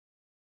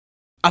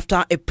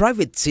After a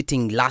private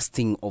sitting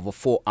lasting over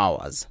 4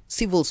 hours,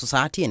 civil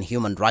society and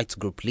human rights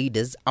group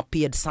leaders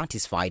appeared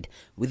satisfied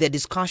with their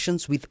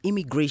discussions with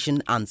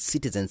Immigration and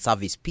Citizen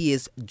Service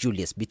PS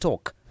Julius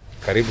Bitok.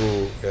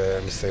 Karibu,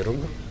 Mr.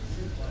 Irungu.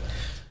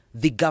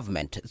 The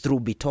government,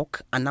 through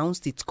Bitok,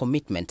 announced its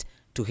commitment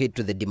to heed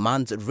to the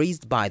demands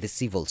raised by the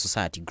civil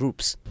society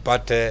groups.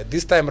 But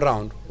this time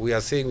around, we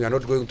are saying we are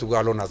not going to go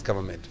alone as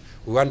government.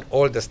 We want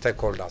all the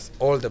stakeholders,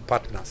 all the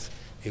partners,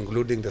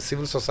 including the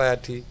civil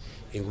society,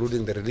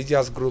 including the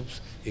religious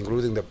groups,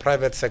 including the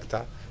private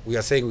sector. We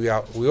are saying we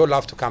all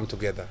have to come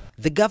together.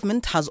 The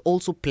government has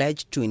also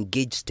pledged to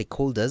engage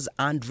stakeholders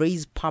and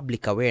raise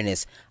public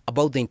awareness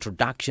about the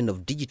introduction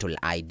of digital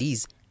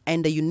IDs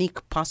and a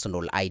unique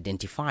personal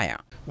identifier.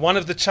 One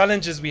of the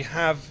challenges we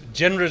have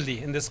generally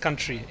in this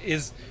country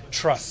is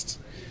trust,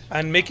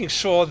 and making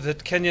sure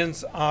that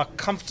Kenyans are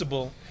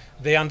comfortable,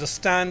 they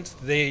understand,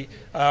 they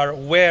are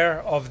aware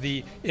of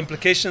the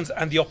implications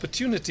and the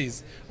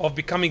opportunities of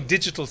becoming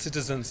digital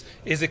citizens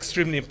is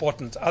extremely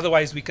important.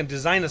 Otherwise, we can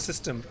design a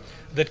system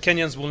that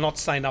Kenyans will not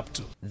sign up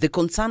to. The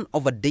concern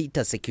over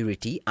data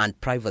security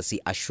and privacy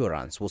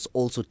assurance was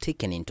also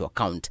taken into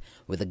account,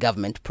 with the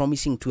government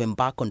promising to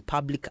embark on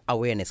public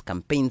awareness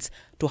campaigns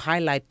to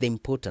highlight the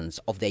importance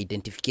of the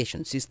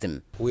identification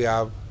system. We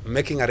are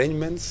making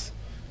arrangements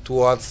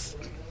towards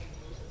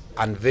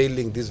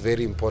unveiling this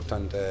very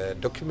important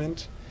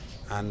document,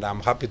 and I'm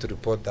happy to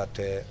report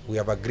that we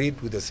have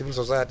agreed with the civil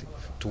society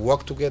to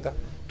work together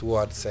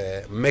towards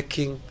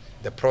making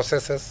the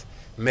processes,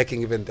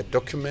 making even the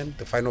document,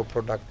 the final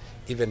product,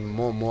 even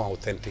more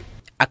authentic.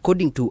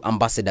 According to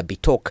Ambassador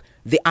Bitok,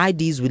 the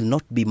IDs will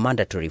not be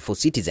mandatory for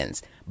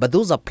citizens, but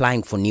those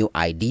applying for new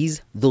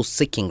IDs, those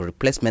seeking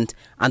replacement,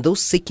 and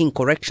those seeking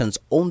corrections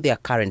on their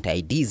current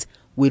IDs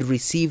will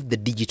receive the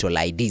digital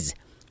IDs,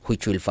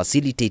 which will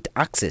facilitate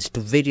access to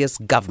various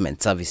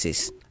government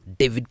services.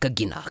 David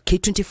Kagina,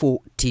 K24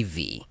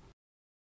 TV.